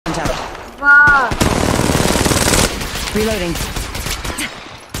वाह। Reloading.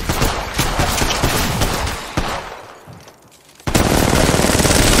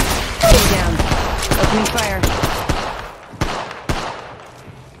 Stay down. Opening fire.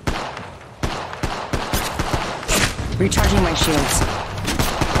 Recharging my shields.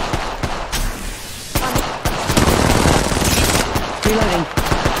 Reloading.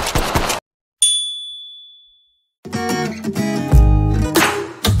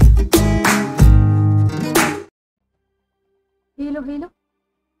 Hello hello,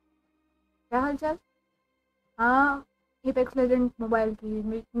 क्या हाल चाल। हाँ, एपेक्स लेजेंड्स मोबाइल की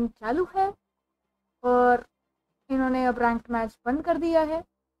मीटिंग चालू है और इन्होंने अब रैंक मैच बंद कर दिया है,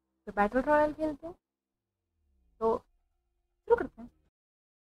 तो बैटल रॉयल खेलते हैं। तो शुरू करते हैं।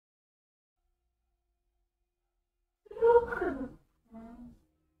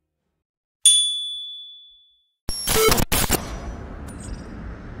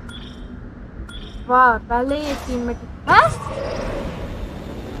 वाह, पहले ही एक टीम में हाँ?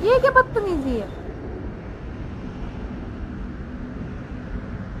 ये क्या बदतमीजी है।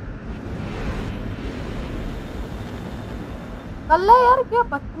 अल्लाह यार, क्या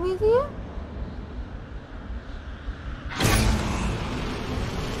बदतमीजी है।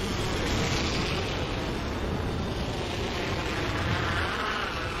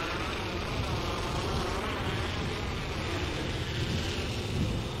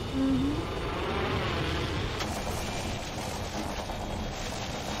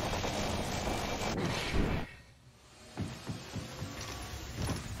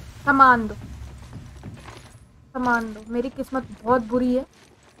 सामान दो, सामान दो, मेरी किस्मत बहुत बुरी है,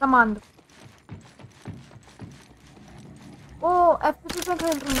 सामान दो। ओ एफपीएस में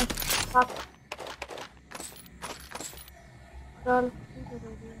खेल रही हूँ चल।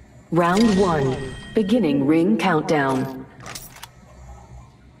 Round 1. Beginning ring countdown.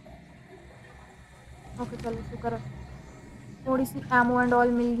 Okay चलो, शुक्र है थोड़ी सी एमो एंड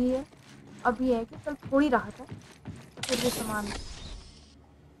ऑल मिल गई है। अब ये है कि चल थोड़ी राहत है, तो फिर भी सामान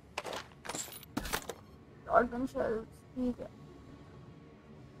शॉटगन शेल्स ठीक है।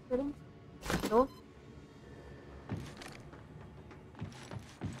 दो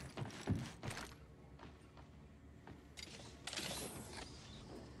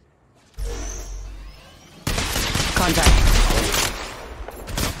Contact.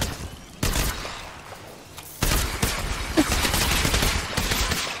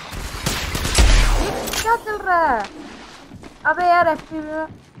 क्या चल रहा है। अबे यार एफपी में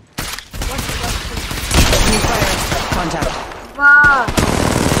Opening fire. Contact. वाह।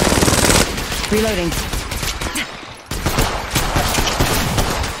 Reloading.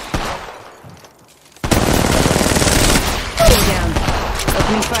 Stay down.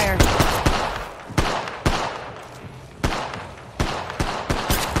 Opening fire.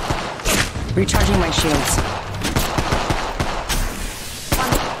 Recharging my shields.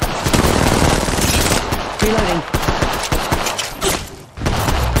 Reloading.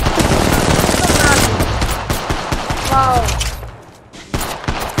 Wow.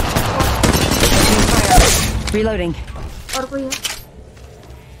 Opening fire. Reloading. और कोई है?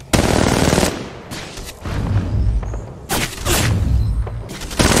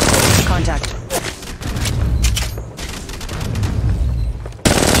 Contact.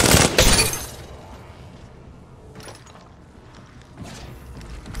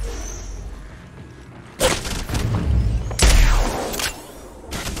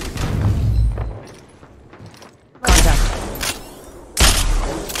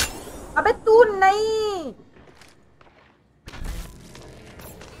 अबे तू नहीं।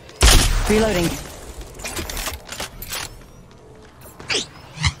 Reloading.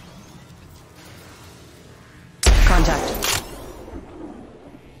 Contact.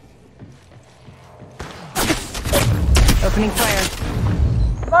 Opening fire.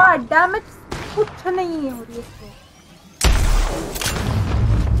 वाह, डैमेज कुछ नहीं है हो रही है इसको।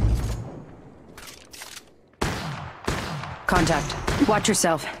 Contact. Watch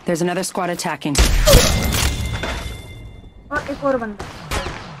yourself. There's another squad attacking. और एक और बंदा।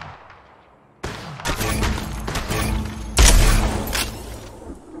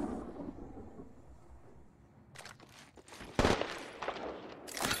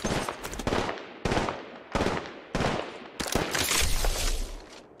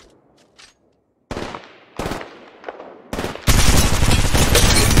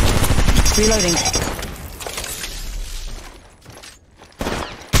 Reloading.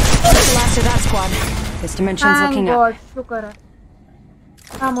 That's the last of that squad. This dimension's looking up. शुक्र है।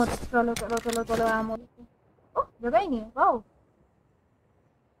 आमो चलो चलो चलो चलो आमो। ओह, जगह ही नहीं है। वाओ,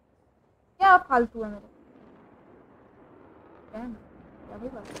 क्या फालतू है मेरे। क्या भी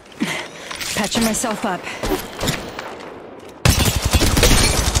बात। Patching myself up.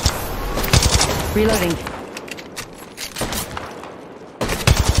 Reloading.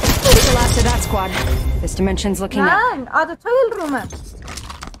 That's the last of that squad. This dimension's looking up. Man, आज अच्छा खेल रहा हूँ मैं.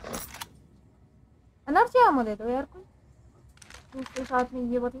 एनर्जी आमो दे दो यार कोई. उसके साथ में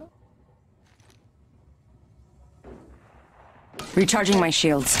ये बदलो. Recharging my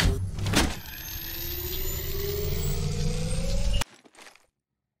shields.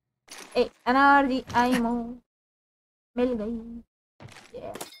 एनर्जी आमो मिल गई.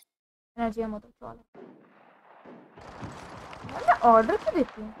 एनर्जी आमो तो चलो. मैं ऑर्डर क्यों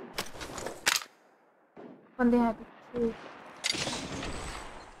देती हूँ? बंदे हैं पीछे.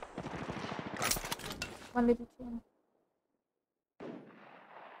 बंदे पीछे हैं.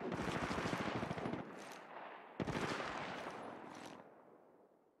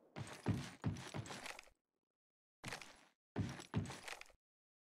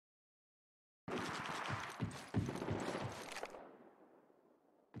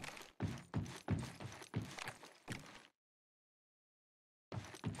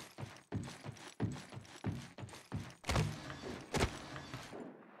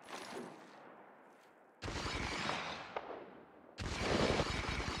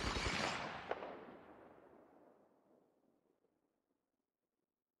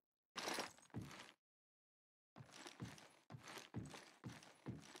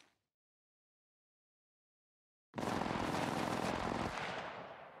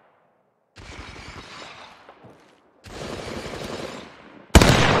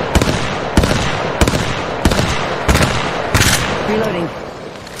 Reloading.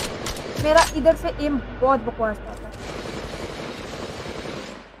 मेरा इधर से एम बहुत बकवास था.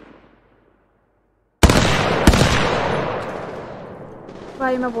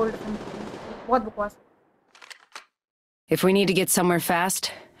 भाई मैं बोल रहा हूँ बहुत बकवास. If we need to get somewhere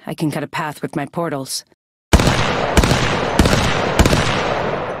fast, I can cut a path with my portals.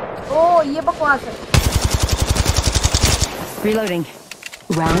 ओ ये बकवास है. Reloading.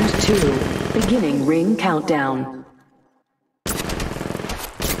 Round 2. Beginning ring countdown.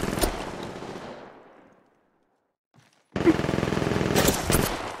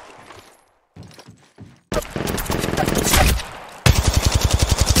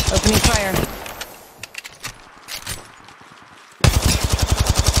 Opening fire.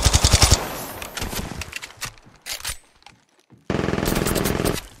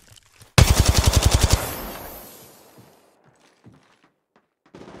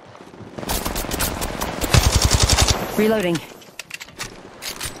 Reloading.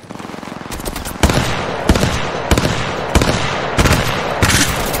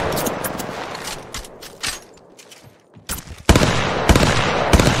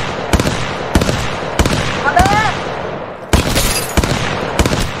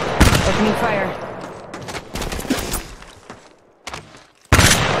 Opening fire.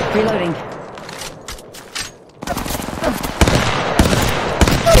 Reloading.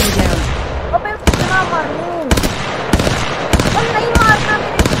 Stay down. अबे कितना मारूं? और नहीं मारना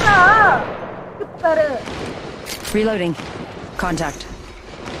मेरे साथ. चुप कर. Reloading. Contact.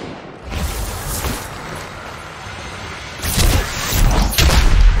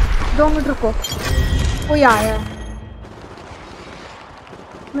 दो मिनट रुको. कोई आया है.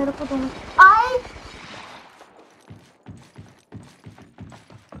 मेरे को 2 मिनट. आए.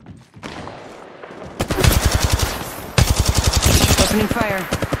 Opening fire.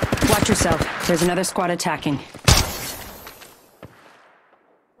 Watch yourself. There's another squad attacking.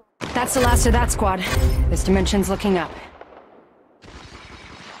 That's the last of that squad. This dimension's looking up.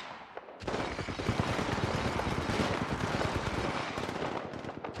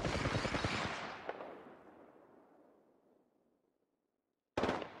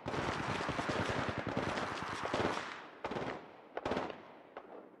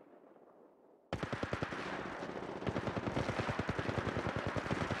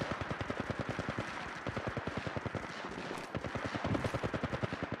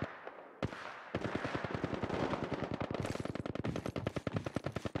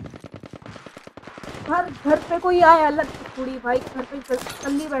 घर पे कोई आया अलग थोड़ी. भाई घर पे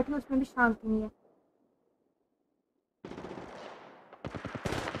कल्ली बैठी उसमें भी शांति नहीं है.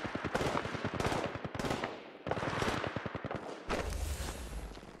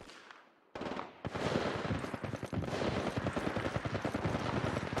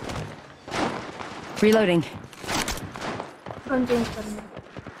 Reloading. गन चेंज करनी है.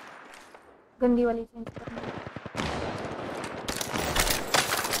 गंदी वाली चेंज करनी है.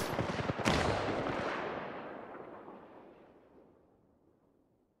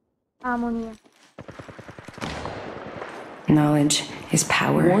 Knowledge is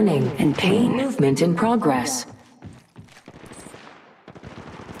power Warning. and pain. Movement in progress.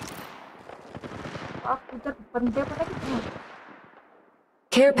 आप इधर बंदे पता कितने हैं?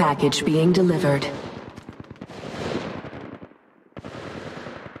 Care package being delivered.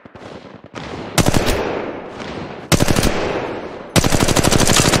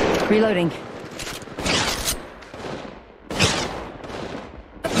 Reloading.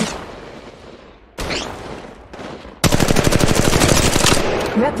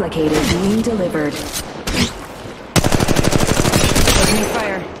 Replicator being delivered. Opening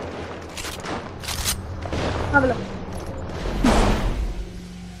fire. हाँ बोलो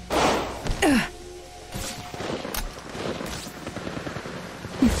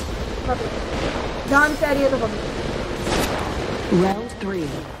जान कह रही है तो बबलू Round 3.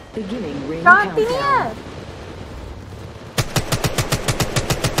 Beginning ring शांति नहीं countdown. है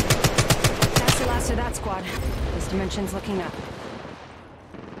That's the last of that squad. This dimension's looking up.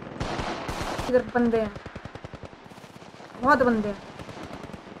 इधर बंदे हैं बहुत बंदे हैं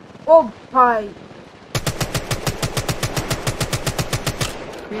ओ भाई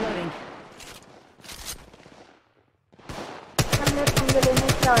Reloading. हमने पंगे लेने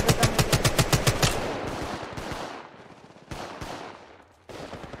की आदत है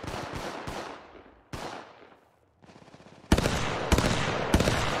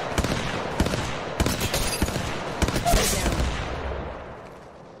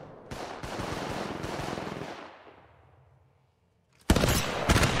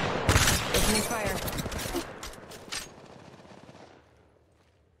Opening fire.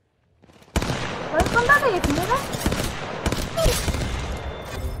 बस बंदा था ये मेरा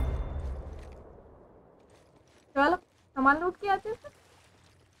चलो सामान लूट के आते हैं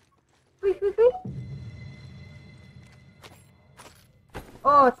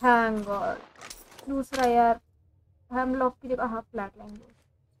ओह थैंक गॉड दूसरा यार हम लोग की जगह हाँ फ्लैट लाएंगे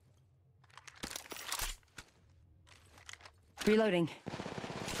Reloading.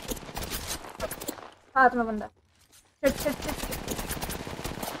 हाथ में बंदा शिट शिट शिट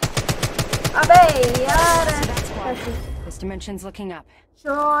अबे यार ऐसे। This dimension's looking up.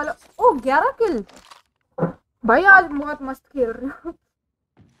 चलो ओ 11 किल भाई आज बहुत मस्त खेल रहे हो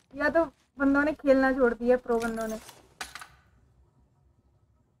या तो बंदों ने खेलना छोड़ दिया प्रो बंदों ने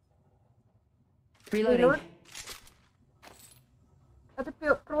Reloading. या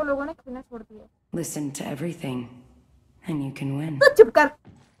तो प्रो लोगों ने खेलना छोड़ दिया Listen to everything, and you can win. तो चुप कर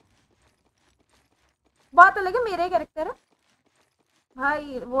बात अलग है मेरे कैरेक्टर है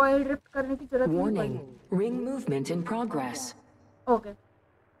भाई वॉइड ड्रिफ्ट करने की जरूरत नहीं Warning. पड़ी Ring movement in progress. Okay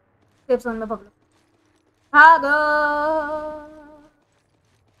safe zone में पकड़ो भागो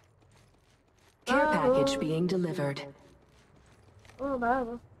Care package being delivered. ओ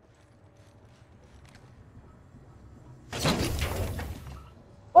भागो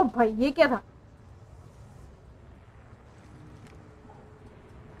ओ भाई ये क्या था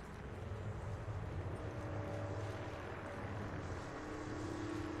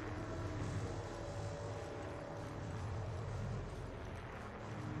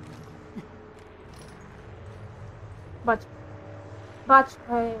बच बच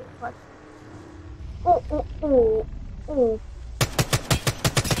भाई बच ओ ओ ओ ओ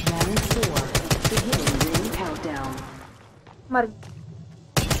Round 4. Beginning ring countdown. मर गई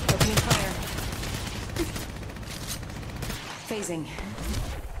Opening fire. Phasing.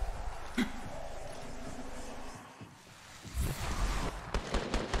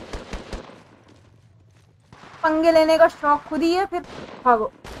 पंगे लेने का शौक खुद ही है फिर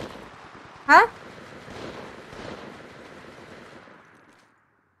भागो हैं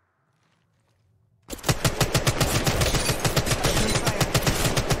Opening fire.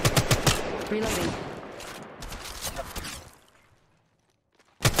 Reloading.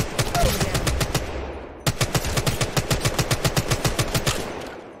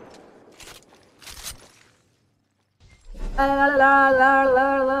 ला ला ला ला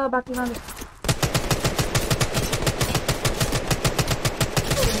ला बाकी मांगे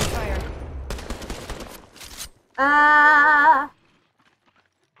Opening fire.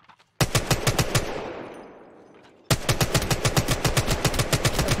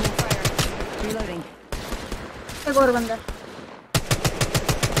 Opening fire. Reloading. एक और बंदा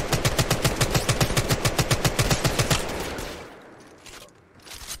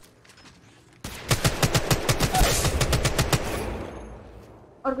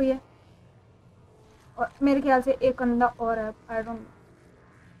और कोई है और मेरे ख्याल से एक बंदा और है आई डोंट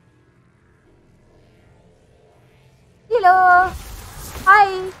हेलो हाय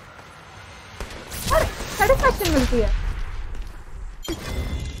अरे सेटिस्फैक्शन मिलती है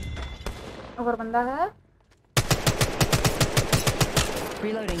और बंदा है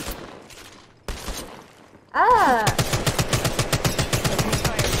Reloading.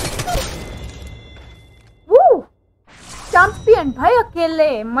 वो चैंपियन भाई,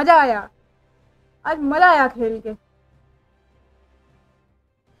 अकेले मजा आया, आज मजा आया खेल के।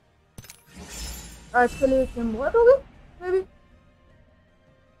 आज के लिए गेम बहुत हो गई मे भी।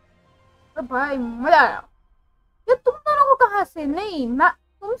 तो भाई मजा आया। ये तुम दोनों को कहाँ से, नहीं मैं,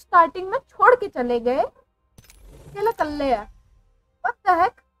 तुम स्टार्टिंग में छोड़ के चले गए, अकेला कल्ले है। What the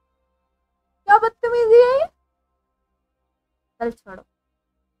heck? क्या बदतमीजी है ये। चल छोड़ो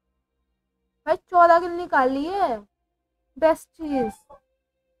भाई, 14 किल निकाली है, बेस्ट चीज,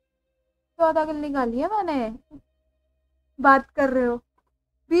 14 किल निकाली है मैंने। बात कर रहे हो,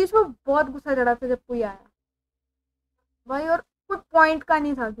 बीच में बहुत गुस्सा चढ़ा था जब कोई आया भाई, और कोई पॉइंट का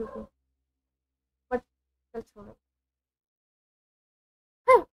नहीं था क्योंकि, बट चल छोड़ो।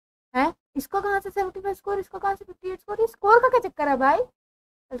 है इसका कहाँ से 75 स्कोर, इसका कहाँ से 58 स्कोर, स्कोर का क्या चक्कर है भाई,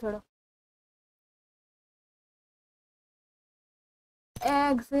 चल छोड़ो।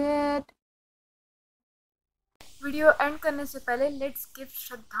 एग्जिट। वीडियो एंड करने से पहले लेट्स गिव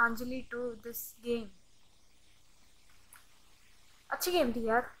श्रद्धांजलि टू दिस गेम। अच्छी गेम थी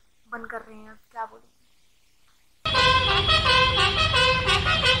यार, बंद कर रहे हैं, क्या बोलूं।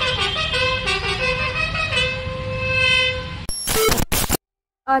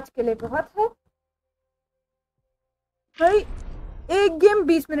 आज के लिए बहुत है भाई, एक गेम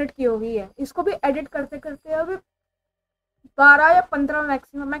 20 मिनट की हो गई है, इसको भी एडिट करते करते अभी 12 या 15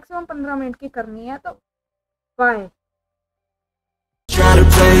 मैक्सिमम 15 मिनट की करनी है, तो bye. Try to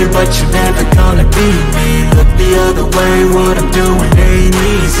play it, but you're never gonna beat me. Look the other way, what I'm doing ain't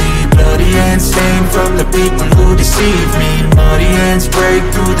easy. Bloody hands stained from the people who deceive me. Muddy hands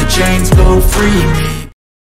break through the chains, go free me.